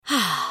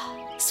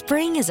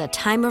Spring is a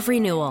time of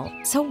renewal,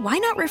 so why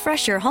not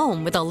refresh your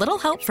home with a little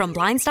help from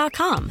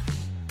Blinds.com?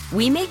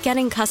 We make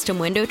getting custom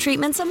window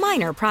treatments a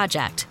minor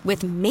project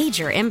with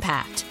major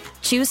impact.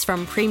 Choose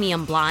from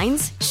premium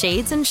blinds,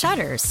 shades, and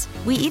shutters.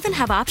 We even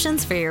have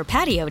options for your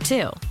patio,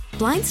 too.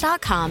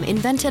 Blinds.com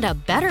invented a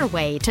better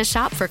way to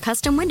shop for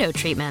custom window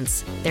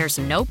treatments. There's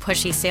no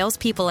pushy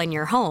salespeople in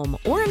your home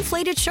or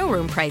inflated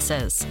showroom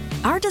prices.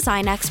 Our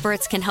design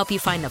experts can help you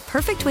find the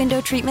perfect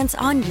window treatments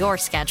on your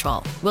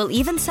schedule. We'll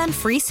even send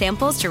free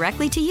samples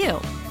directly to you.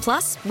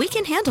 Plus, we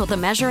can handle the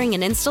measuring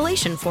and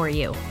installation for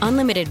you.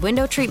 Unlimited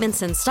window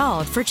treatments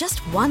installed for just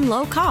one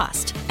low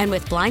cost. And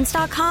with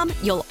Blinds.com,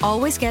 you'll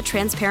always get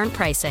transparent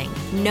pricing.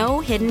 No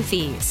hidden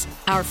fees.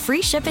 Our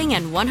free shipping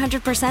and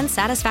 100%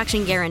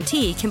 satisfaction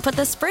guarantee can put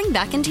the spring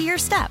back into your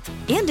step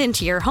and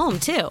into your home,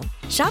 too.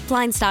 Shop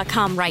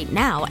Blinds.com right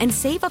now and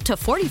save up to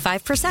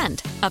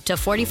 45%. Up to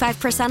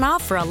 45%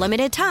 off for a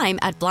limited time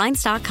at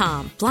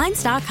Blinds.com.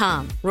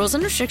 Blinds.com. Rules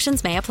and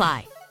restrictions may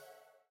apply.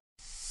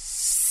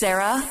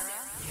 Sarah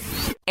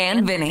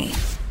and Vinny.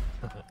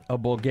 A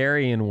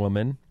Bulgarian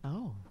woman.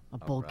 Oh, a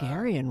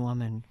Bulgarian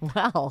woman.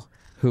 Well,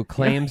 who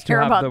claims to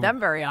hear have about them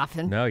very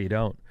often. No, you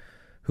don't.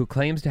 Who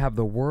claims to have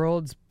the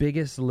world's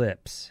biggest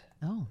lips.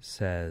 Oh.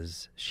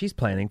 Says she's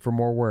planning for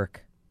more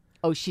work.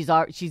 Oh, she's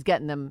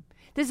getting them.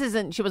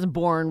 She wasn't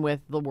born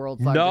with the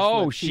world's largest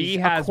No, lips. she She's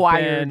has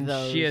acquired been.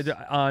 those. She had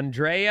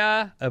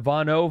Andrea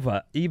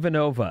Ivanova.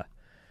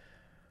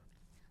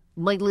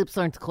 My lips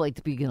aren't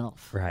quite big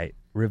enough. Right.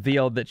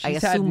 Revealed that I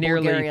she's had assume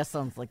nearly Bulgaria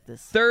sounds like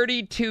this.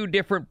 32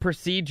 different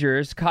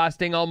procedures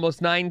costing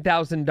almost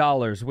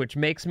 $9,000, which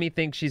makes me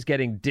think she's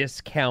getting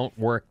discount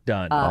work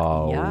done.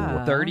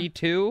 Yeah.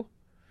 32?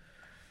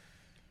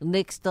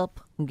 Next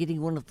up, I'm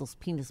getting one of those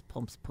penis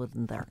pumps put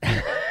in there.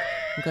 I'm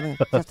going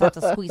to just have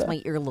to squeeze my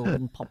earlobe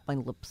and pump my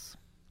lips.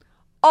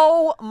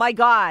 Oh, my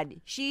God.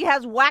 She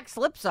has wax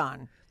lips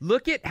on.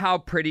 Look at how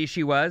pretty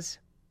she was.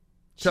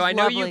 So I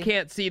know lovely. you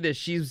can't see this.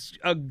 She's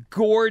a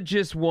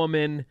gorgeous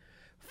woman.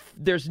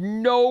 There's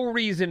no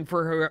reason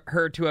for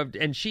her to have,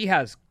 and she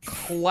has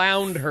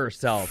clowned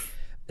herself.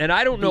 And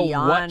I don't know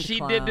Beyond what she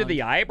did to clowned.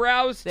 the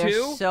eyebrows, They're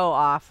too. so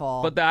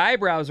awful. But the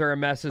eyebrows are a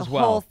mess as the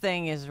well. whole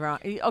thing is wrong.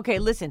 Okay,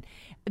 listen.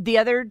 The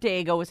other day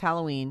ago was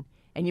Halloween,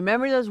 and you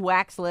remember those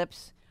wax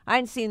lips? I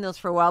hadn't seen those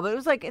for a while,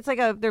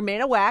 but they're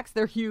made of wax.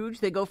 They're huge.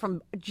 They go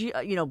from,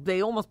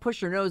 they almost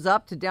push your nose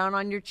up to down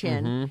on your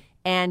chin. Mm-hmm.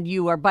 And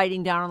you are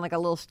biting down on like a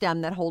little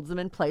stem that holds them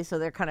in place. So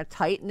they're kind of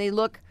tight and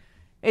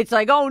it's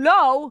like, oh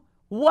no,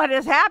 what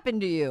has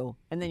happened to you?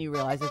 And then you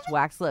realize it's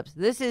wax lips.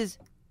 This is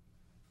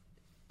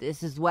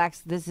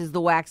wax. This is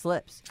the wax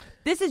lips.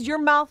 This is your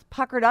mouth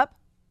puckered up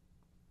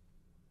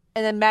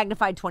and then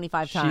magnified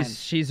 25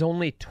 times. She's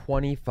only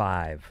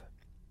 25.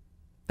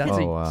 That's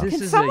wow. This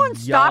Can is someone a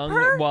stop young,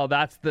 her? Well,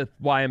 that's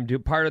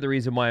part of the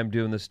reason why I'm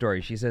doing the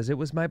story. She says, it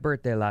was my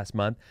birthday last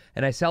month,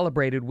 and I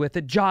celebrated with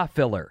a jaw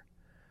filler.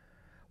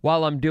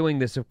 While I'm doing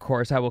this, of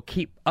course, I will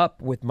keep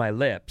up with my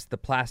lips. The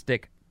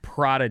plastic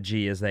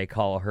prodigy, as they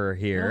call her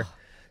here,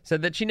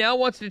 said that she now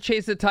wants to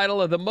chase the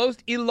title of the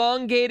most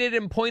elongated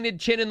and pointed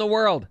chin in the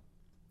world.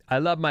 I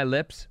love my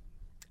lips.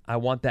 I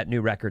want that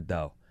new record,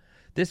 though.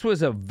 This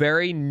was a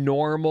very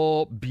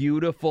normal,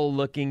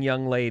 beautiful-looking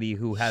young lady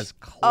who has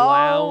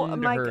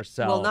clowned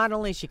herself. Well, not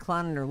only is she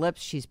clowning her lips,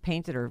 she's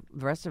painted the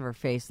rest of her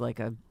face like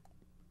a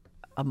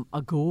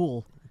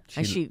ghoul.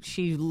 And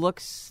she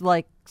looks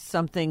like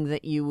something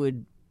that you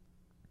would...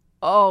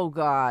 Oh,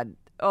 God.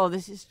 Oh,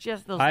 this is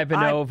just those...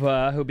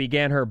 Ivanova, who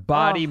began her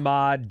body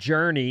mod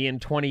journey in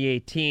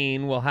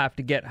 2018, will have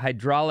to get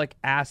hyaluronic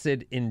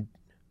acid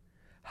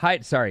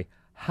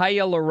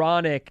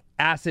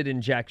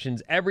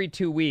injections every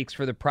 2 weeks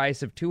for the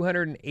price of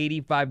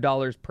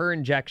 $285 per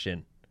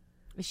injection.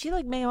 Is she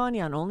like making money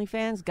on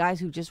OnlyFans?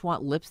 Guys who just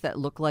want lips that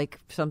look like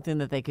something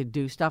that they could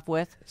do stuff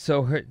with?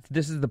 So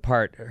this is the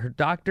part. Her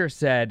doctor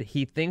said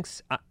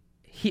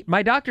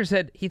my doctor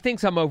said he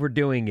thinks I'm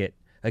overdoing it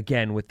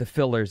again with the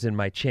fillers in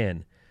my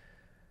chin.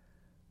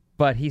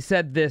 But he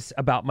said this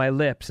about my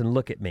lips, and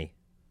look at me.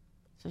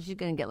 So she's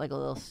going to get like a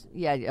little...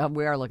 Yeah,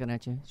 we are looking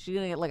at you. She's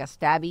going to get like a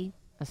stabby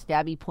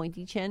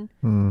pointy chin.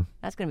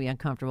 That's going to be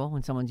uncomfortable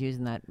when someone's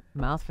using that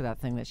mouth for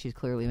that thing that she's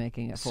clearly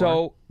making it for.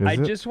 So I Is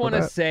it just for want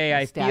to that? say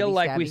I feel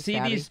like we Stabby, see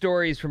stabby. these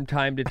stories from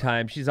time to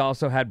time. She's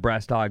also had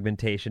breast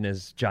augmentation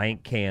as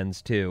giant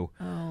cans too.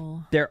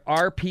 Oh. There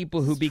are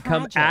people who It's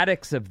become tragic.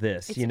 addicts of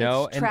this, It's and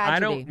I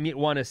tragedy. don't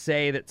want to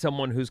say that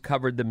someone who's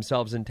covered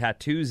themselves in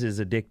tattoos is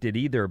addicted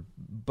either,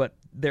 but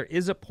there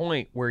is a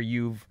point where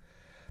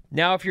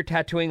now if you're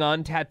tattooing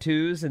on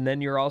tattoos and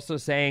then you're also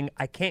saying,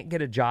 I can't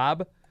get a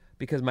job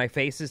because my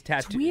face is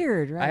tattooed. It's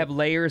weird, right? I have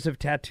layers of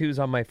tattoos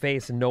on my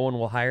face and no one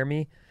will hire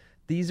me.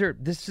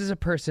 This is a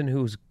person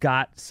who's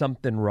got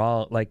something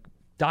wrong. Like,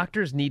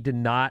 doctors need to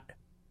not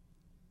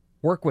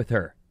work with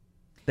her.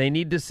 They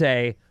need to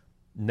say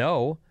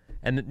no.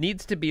 And it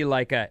needs to be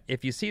like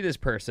if you see this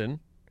person,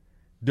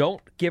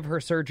 don't give her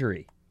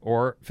surgery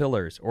or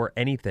fillers or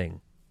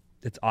anything.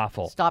 It's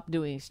awful. Stop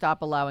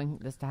allowing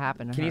this to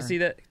happen to Can her. you see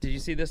that? Did you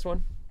see this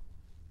one?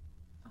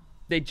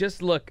 They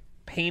just look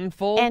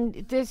painful. And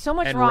there's so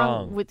much and wrong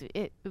wrong. with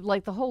it.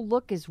 Like, the whole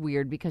look is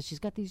weird because she's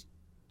got these,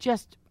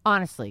 just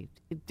honestly,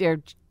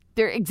 they're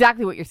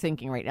exactly what you're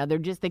thinking right now.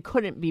 They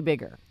couldn't be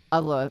bigger,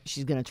 although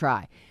she's going to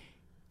try.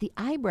 The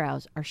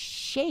eyebrows are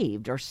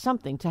shaved or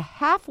something to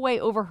halfway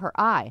over her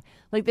eye.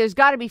 Like, there's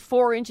got to be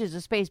 4 inches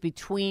of space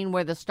between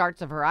where the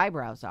starts of her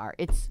eyebrows are.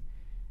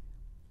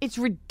 It's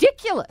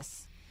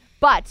ridiculous.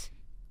 But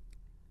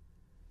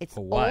it's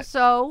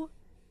also,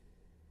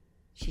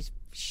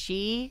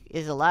 she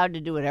is allowed to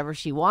do whatever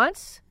she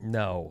wants.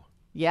 No.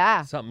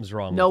 Yeah. Something's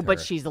wrong No, with but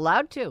her. she's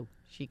allowed to.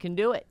 She can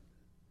do it.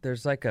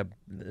 There's a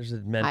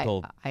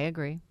mental I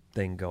agree.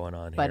 thing going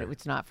on But here.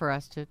 it's not for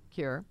us to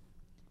cure.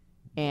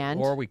 And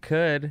Or we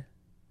could.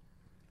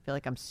 I feel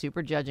like I'm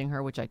super judging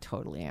her, which I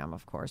totally am,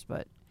 of course,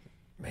 but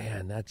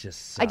Man, that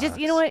just I sucks. just,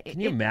 you know what? Can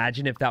you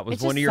imagine if that was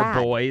it's one just of your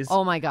sad. boys?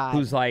 Oh, my God.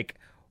 Who's like,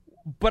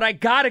 but I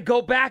got to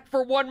go back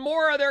for one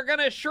more or they're going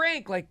to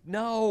shrink. Like,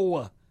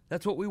 no.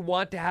 That's what we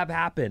want to have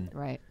happen.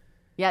 Right.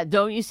 Yeah,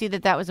 don't you see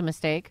that was a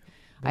mistake?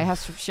 I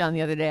asked Sean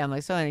the other day, I'm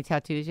like, so any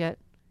tattoos yet?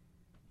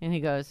 And he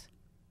goes,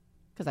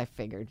 because I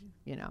figured,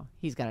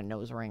 he's got a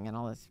nose ring and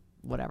all this,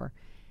 whatever.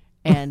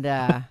 And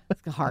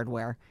it's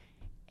hardware.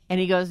 And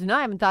he goes, no,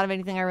 I haven't thought of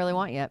anything I really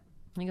want yet.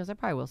 And he goes, I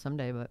probably will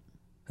someday, but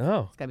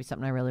Oh. it's got to be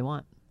something I really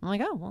want. I'm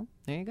like, oh, well,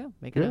 there you go.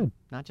 Make it up.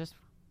 Not just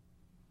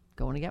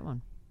going to get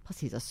one. Plus,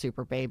 he's a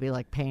super baby.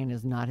 Like, pain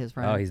is not his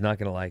friend. Oh, he's not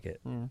going to like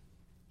it.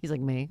 He's like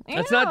me.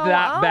 That's not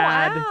that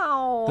bad.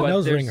 Ow. The But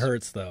nose ring there's-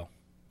 hurts, though.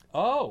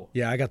 Oh.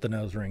 Yeah, I got the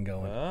nose ring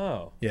going.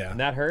 Oh. Yeah. And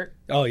that hurt?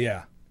 Oh,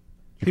 yeah.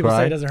 People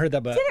say it doesn't hurt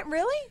that bad. Did it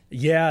really?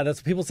 Yeah, that's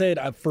what people say.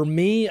 It. For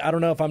me, I don't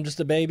know if I'm just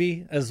a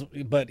baby,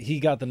 but he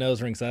got the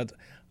nose ring. So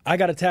I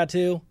got a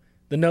tattoo.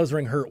 The nose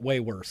ring hurt way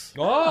worse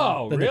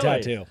Oh, than really? the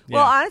tattoo. Yeah.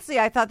 Well, honestly,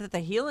 I thought that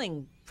the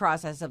healing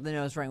process of the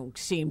nose ring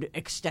seemed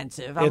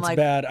extensive. I'm It's like,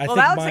 bad. I well, think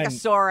that looks like a mine-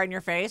 sore on your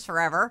face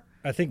forever.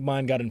 I think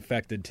mine got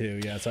infected too.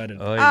 Yeah, so I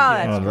didn't. Oh, Oh,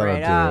 yeah. that's Oh, great.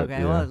 that'll do it,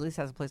 Okay, yeah. well, at least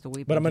has a place to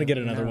weep. But I'm going to into,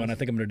 get another who one. I knows?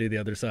 think I'm going to do the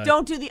other side.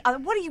 Don't do the other.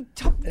 What do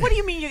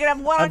you mean you're going to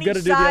have one I'm on gonna each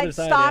do the side? other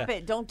side, Stop yeah.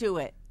 it. Don't do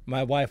it.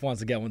 My wife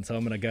wants to get one, so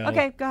I'm going to go.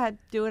 Okay, go ahead.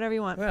 Do whatever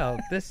you want. Well,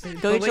 this is,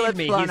 Go get your believe lips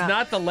me, blown he's up.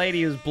 not the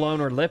lady who's blown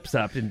her lips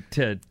up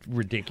into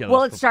ridiculous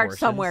Well, it starts proportions.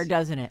 somewhere,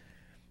 doesn't it?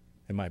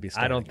 It might be.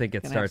 I don't starting. think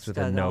it Gonna starts have with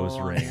a studs nose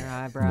all on ring. Your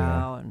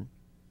eyebrow, and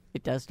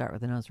it does start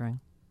with a nose ring.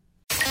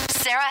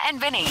 Sarah and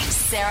Vinny.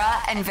 Sarah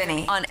and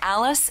Vinny on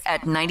Alice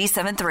at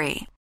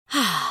 97.3.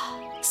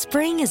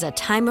 Spring is a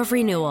time of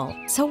renewal,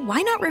 so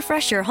why not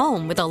refresh your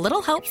home with a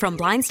little help from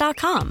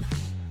Blinds.com?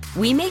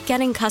 We make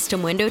getting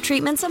custom window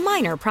treatments a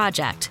minor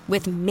project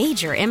with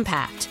major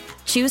impact.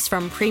 Choose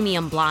from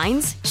premium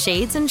blinds,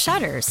 shades, and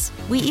shutters.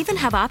 We even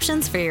have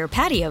options for your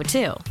patio,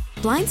 too.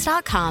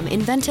 Blinds.com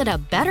invented a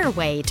better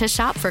way to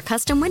shop for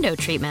custom window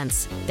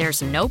treatments.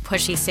 There's no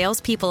pushy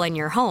salespeople in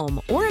your home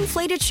or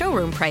inflated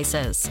showroom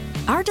prices.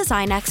 Our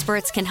design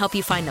experts can help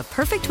you find the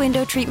perfect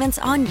window treatments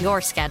on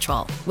your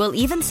schedule. We'll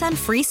even send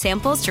free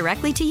samples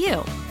directly to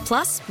you.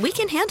 Plus, we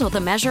can handle the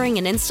measuring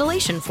and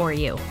installation for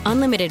you.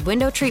 Unlimited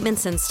window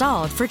treatments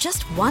installed for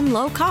just one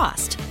low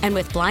cost. And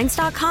with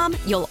Blinds.com,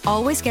 you'll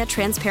always get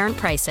transparent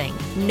pricing.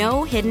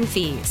 No hidden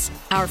fees.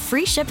 Our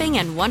free shipping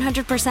and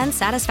 100%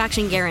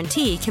 satisfaction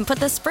guarantee can put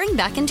the spring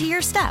back into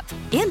your step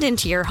and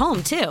into your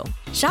home, too.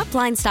 Shop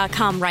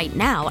Blinds.com right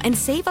now and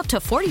save up to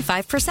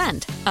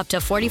 45%. Up to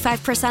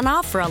 45%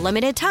 off for a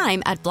limited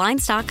time at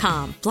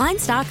Blinds.com.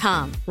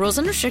 Blinds.com. Rules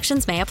and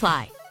restrictions may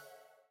apply.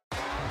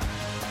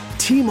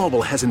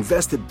 T-Mobile has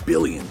invested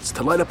billions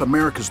to light up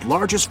America's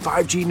largest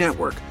 5G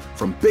network,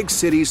 from big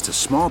cities to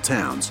small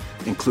towns,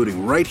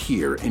 including right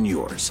here in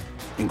yours.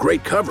 And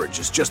great coverage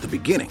is just the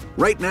beginning.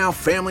 Right now,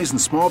 families and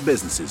small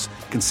businesses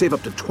can save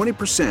up to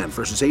 20%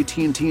 versus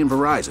AT&T and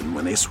Verizon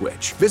when they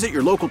switch. Visit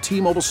your local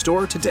T-Mobile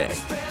store today.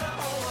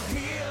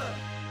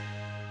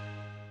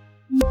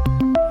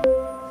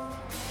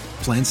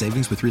 Plan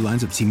savings with 3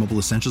 lines of T-Mobile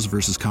Essentials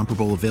versus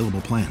comparable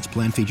available plans.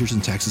 Plan features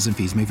and taxes and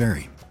fees may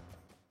vary.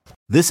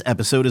 This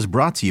episode is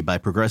brought to you by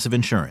Progressive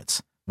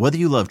Insurance. Whether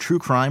you love true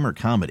crime or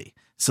comedy,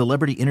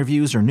 celebrity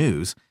interviews or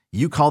news,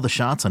 you call the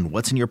shots on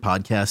what's in your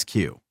podcast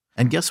queue.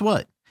 And guess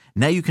what?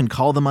 Now you can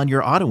call them on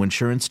your auto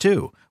insurance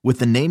too with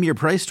the Name Your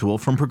Price tool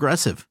from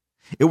Progressive.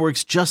 It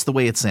works just the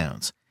way it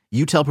sounds.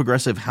 You tell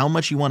Progressive how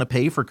much you want to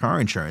pay for car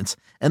insurance,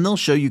 and they'll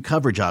show you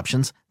coverage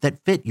options that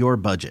fit your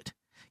budget.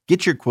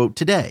 Get your quote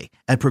today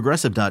at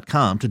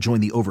Progressive.com to join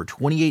the over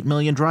 28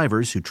 million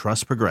drivers who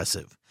trust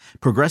Progressive.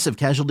 Progressive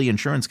Casualty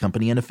Insurance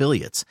Company and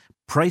Affiliates.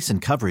 Price and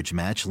coverage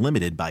match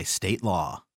limited by state law.